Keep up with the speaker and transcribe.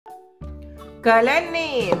Color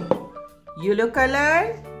name: yellow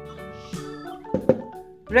color,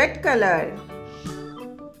 red color,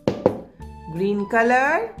 green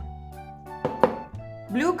color,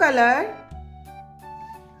 blue color,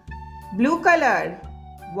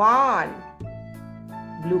 1,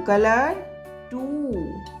 blue color 2,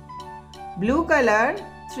 blue color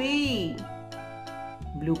 3,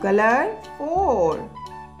 blue color 4,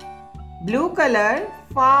 blue color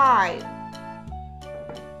 5,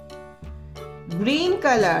 green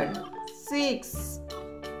color 6,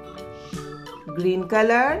 green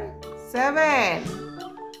color 7,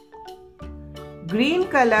 green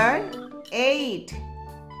color 8,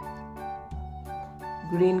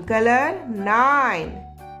 green color 9,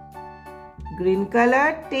 green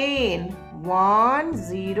color 10, 1,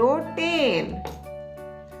 0, 10.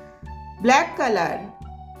 Black color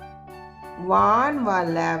 1,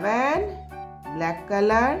 11, black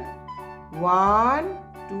color 1,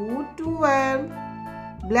 2, 12,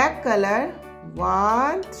 black color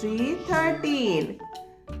 1, 3, 13,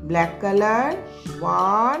 black color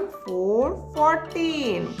 1, 4,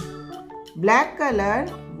 14, black color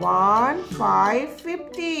 1, 5,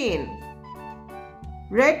 15,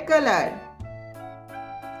 red color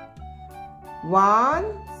 1,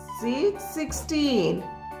 6, 16,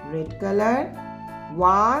 red color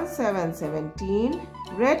 1, 7, 17,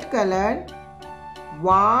 red color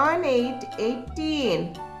 1, 8,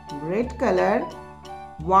 18, red color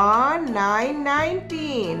 1, 9,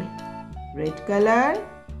 19, red color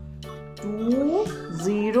 2,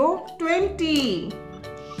 0, 20,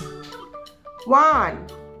 1,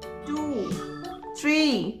 2,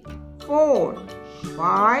 3, 4,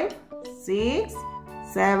 5, 6,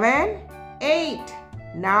 7, 8,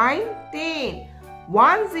 9, 10,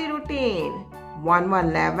 1, 0, 10, 1,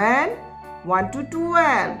 11, 1, 2,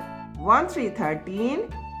 12, 1, 3, 13,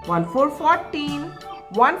 1, 4, 14,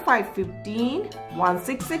 1, 5, 15, 1,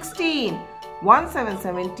 6, 16, 1, 7,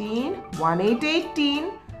 17, 1, 8,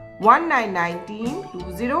 18, 1, 9, 19,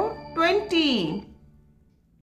 2, 0, 20.